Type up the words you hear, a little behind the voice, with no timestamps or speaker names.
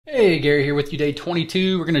Hey, Gary here with you, day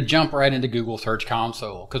 22. We're going to jump right into Google Search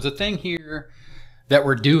Console because the thing here that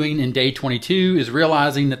we're doing in day 22 is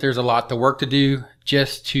realizing that there's a lot of work to do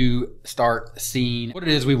just to start seeing what it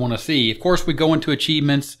is we want to see. Of course, we go into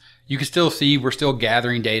achievements. You can still see we're still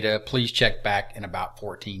gathering data. Please check back in about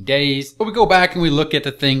 14 days. But we go back and we look at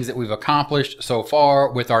the things that we've accomplished so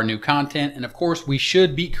far with our new content. And of course, we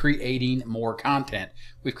should be creating more content.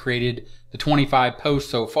 We've created the 25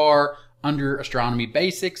 posts so far under astronomy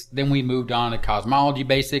basics. Then we moved on to cosmology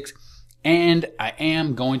basics. And I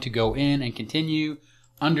am going to go in and continue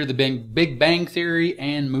under the Big Bang Theory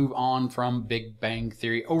and move on from Big Bang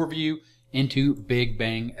Theory overview into Big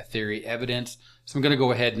Bang Theory evidence. So I'm going to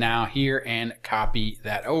go ahead now here and copy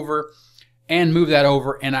that over and move that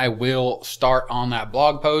over, and I will start on that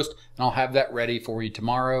blog post and I'll have that ready for you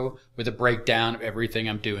tomorrow with a breakdown of everything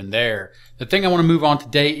I'm doing there. The thing I want to move on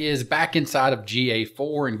today is back inside of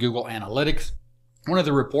GA4 in Google Analytics. One of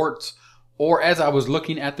the reports, or as I was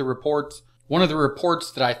looking at the reports, one of the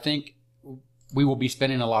reports that I think we will be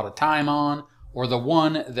spending a lot of time on, or the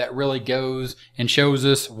one that really goes and shows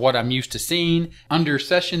us what I'm used to seeing under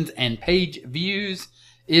sessions and page views,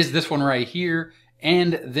 is this one right here.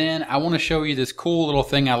 And then I want to show you this cool little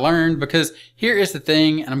thing I learned, because here is the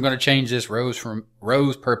thing, and I'm going to change this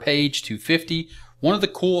rows per page to 50. One of the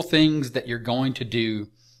cool things that you're going to do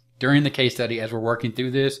during the case study as we're working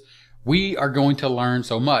through this, we are going to learn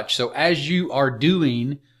so much. So as you are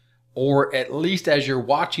doing, or at least as you're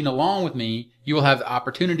watching along with me, you will have the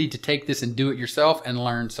opportunity to take this and do it yourself and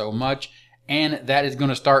learn so much. And that is going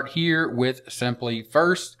to start here with simply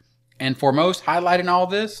first and foremost highlighting all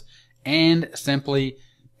this and simply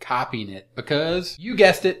copying it, because you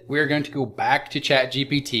guessed it, we're going to go back to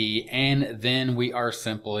ChatGPT and then we are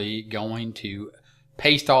simply going to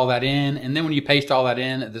paste all that in. And then when you paste all that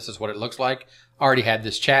in, this is what it looks like. I already had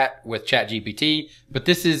this chat with ChatGPT, but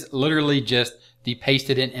this is literally just the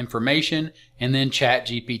pasted in information, and then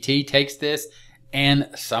ChatGPT takes this and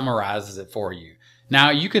summarizes it for you. Now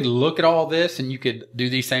you could look at all this and you could do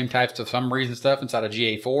these same types of summaries and stuff inside of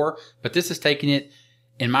GA4, but this is taking it,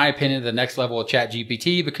 in my opinion, to the next level of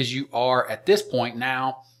ChatGPT, because you are at this point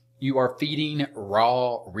now, you are feeding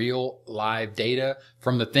raw, real, live data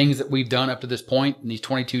from the things that we've done up to this point in these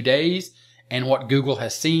 22 days and what Google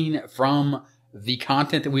has seen from the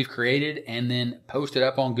content that we've created and then posted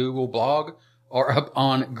up on Google blog or up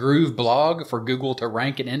on Groove blog for Google to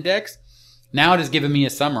rank and index. Now it has given me a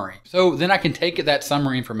summary. So then I can take that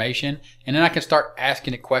summary information and then I can start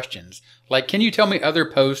asking it questions. Like, can you tell me other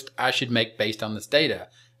posts I should make based on this data?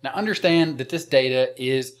 Now understand that this data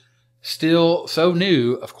is still so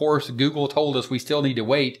new. Of course, Google told us we still need to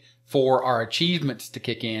wait for our achievements to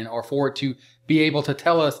kick in, or for it to be able to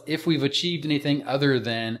tell us if we've achieved anything other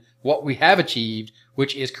than what we have achieved,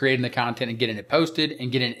 which is creating the content and getting it posted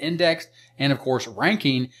and getting it indexed and of course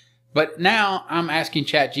ranking. But now I'm asking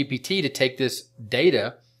ChatGPT to take this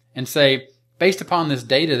data and say, based upon this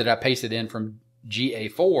data that I pasted in from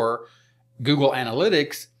GA4, Google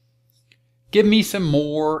Analytics, give me some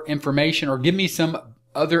more information or give me some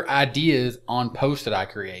other ideas on posts that I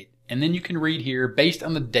create. And then you can read here, based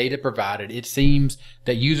on the data provided, it seems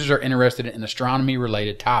that users are interested in astronomy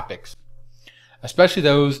related topics, especially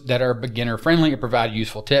those that are beginner friendly and provide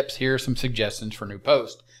useful tips. Here are some suggestions for new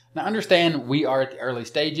posts. Now understand we are at the early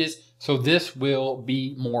stages, so this will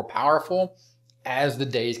be more powerful as the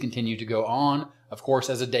days continue to go on. Of course,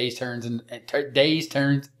 as the days turns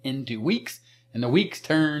into weeks, and the weeks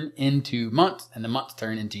turn into months, and the months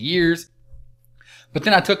turn into years. But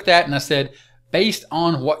then I took that and I said, based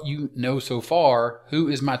on what you know so far, who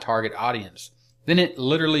is my target audience? Then it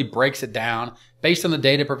literally breaks it down. Based on the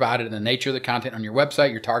data provided and the nature of the content on your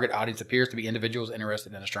website, your target audience appears to be individuals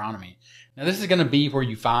interested in astronomy. Now this is going to be where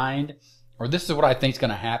you find, or this is what I think is going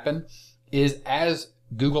to happen, is as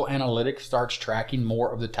Google Analytics starts tracking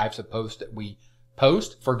more of the types of posts that we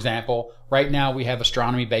post. For example, right now we have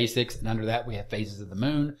astronomy basics, and under that we have phases of the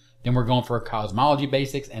moon. Then we're going for cosmology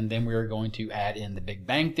basics, and then we're going to add in the Big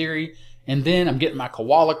Bang Theory. And then I'm getting my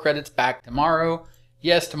koala credits back tomorrow.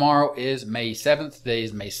 Yes, tomorrow is May 7th. Today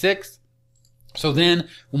is May 6th. So then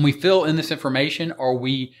when we fill in this information or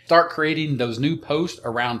we start creating those new posts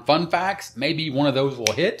around fun facts, maybe one of those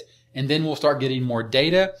will hit, and then we'll start getting more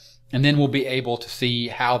data, and then we'll be able to see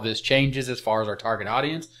how this changes as far as our target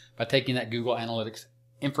audience by taking that Google Analytics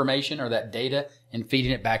information or that data and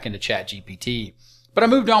feeding it back into ChatGPT. But I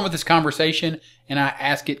moved on with this conversation and I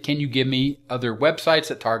asked it, can you give me other websites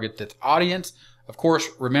that target this audience? Of course,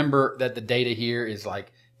 remember that the data here is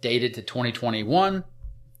like dated to 2021.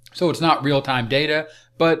 So it's not real-time data,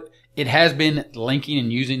 but it has been linking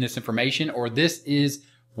and using this information, or this is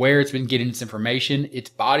where it's been getting its information. Its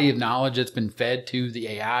body of knowledge that's been fed to the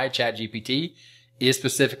AI, ChatGPT, is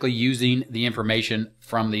specifically using the information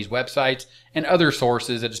from these websites and other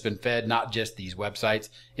sources that it's been fed, not just these websites.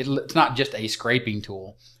 It's not just a scraping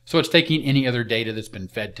tool. So it's taking any other data that's been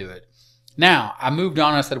fed to it. Now, I moved on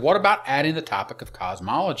and I said, what about adding the topic of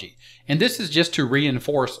cosmology? And this is just to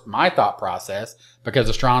reinforce my thought process, because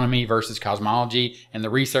astronomy versus cosmology and the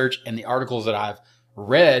research and the articles that I've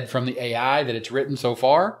read from the AI that it's written so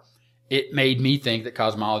far, it made me think that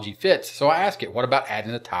cosmology fits. So I asked it, what about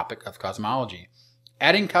adding the topic of cosmology?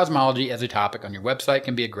 Adding cosmology as a topic on your website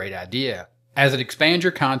can be a great idea, as it expands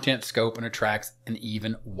your content scope and attracts an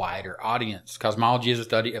even wider audience. Cosmology is a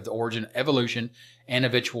study of the origin, evolution, and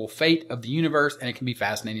eventual fate of the universe, and it can be a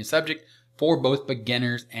fascinating subject for both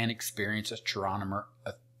beginners and experienced astronomy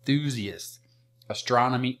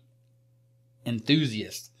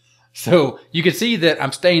enthusiasts. So you can see that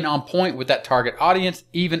I'm staying on point with that target audience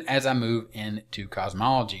even as I move into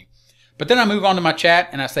cosmology. But then I move on to my chat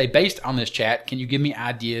and I say, based on this chat, can you give me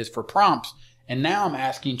ideas for prompts? And now I'm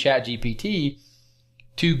asking ChatGPT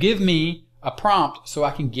to give me a prompt so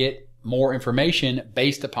I can get more information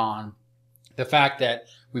based upon the fact that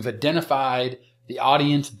we've identified the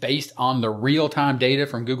audience based on the real-time data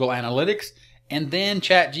from Google Analytics. And then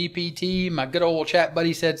ChatGPT, my good old chat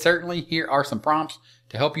buddy, said, certainly, here are some prompts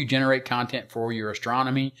to help you generate content for your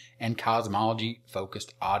astronomy and cosmology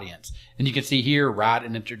focused audience. And you can see here, write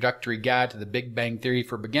an introductory guide to the Big Bang Theory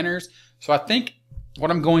for beginners. So I think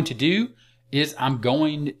what I'm going to do is I'm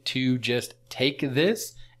going to just take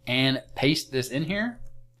this and paste this in here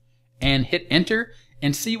and hit enter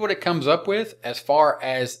and see what it comes up with as far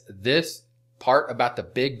as this part about the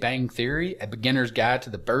Big Bang Theory, a beginner's guide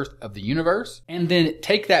to the birth of the universe. And then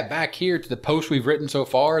take that back here to the post we've written so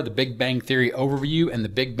far, the Big Bang Theory overview and the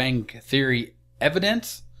Big Bang Theory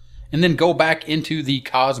evidence. And then go back into the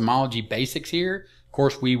cosmology basics here. Of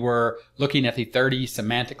course, we were looking at the 30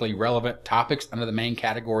 semantically relevant topics under the main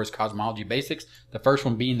categories cosmology basics. The first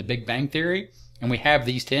one being the Big Bang Theory. And we have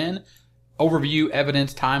these 10. Overview,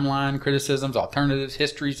 evidence, timeline, criticisms, alternatives,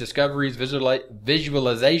 histories, discoveries,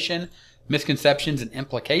 visualization, misconceptions, and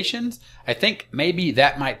implications. I think maybe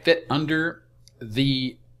that might fit under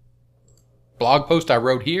the blog post I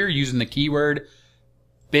wrote here using the keyword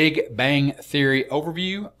Big Bang Theory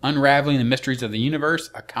Overview, Unraveling the Mysteries of the Universe,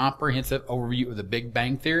 a comprehensive overview of the Big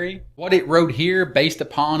Bang Theory. What it wrote here based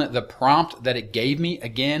upon the prompt that it gave me,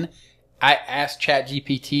 again, I asked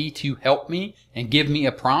ChatGPT to help me and give me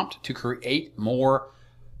a prompt to create more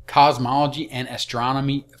cosmology and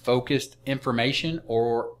astronomy focused information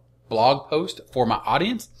or blog post for my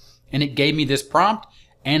audience. And it gave me this prompt,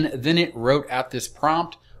 and then it wrote out this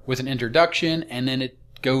prompt with an introduction, and then it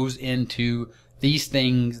goes into these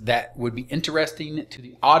things that would be interesting to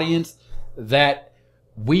the audience that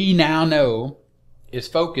we now know is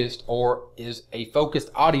focused or is a focused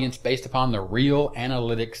audience based upon the real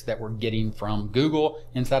analytics that we're getting from Google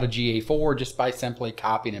inside of GA4 just by simply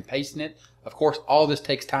copying and pasting it. Of course, all this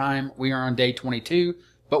takes time. We are on day 22,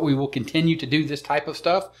 but we will continue to do this type of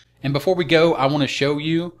stuff. And before we go, I want to show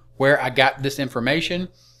you where I got this information.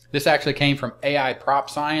 This actually came from AI Prop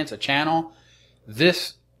Science, a channel.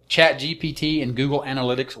 This ChatGPT and Google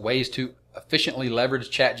Analytics, ways to efficiently leverage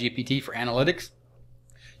ChatGPT for analytics.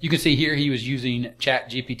 You can see here he was using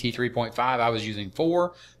ChatGPT 3.5. I was using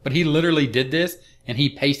 4, but he literally did this and he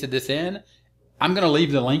pasted this in. I'm going to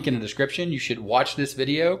leave the link in the description. You should watch this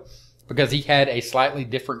video because he had a slightly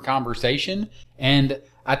different conversation. And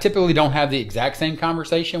I typically don't have the exact same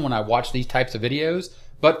conversation when I watch these types of videos,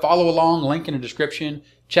 but follow along, link in the description.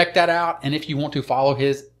 Check that out. And if you want to follow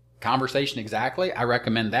his conversation exactly, I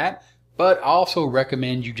recommend that. But I also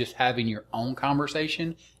recommend you just having your own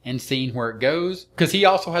conversation and seeing where it goes. Because he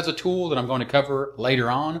also has a tool that I'm going to cover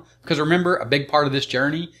later on. Because remember, a big part of this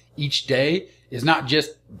journey each day is not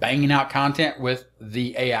just banging out content with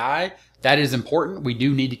the AI. That is important. We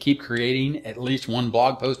do need to keep creating at least one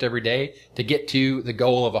blog post every day to get to the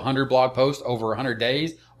goal of 100 blog posts over 100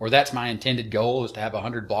 days. Or that's my intended goal, is to have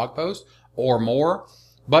 100 blog posts or more.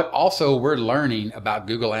 But also we're learning about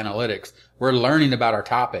Google Analytics. We're learning about our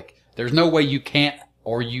topic. There's no way you can't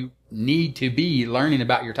or you need to be learning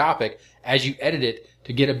about your topic as you edit it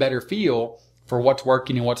to get a better feel for what's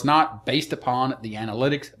working and what's not based upon the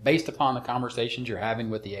analytics, based upon the conversations you're having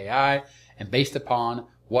with the AI, and based upon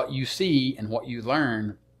what you see and what you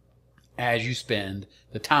learn as you spend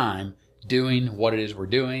the time doing what it is we're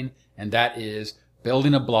doing, and that is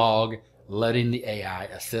building a blog, letting the AI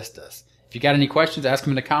assist us. If you got any questions, ask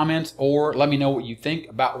them in the comments or let me know what you think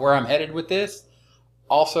about where I'm headed with this.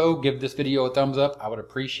 Also, give this video a thumbs up. I would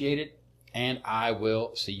appreciate it. And I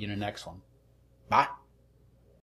will see you in the next one. Bye.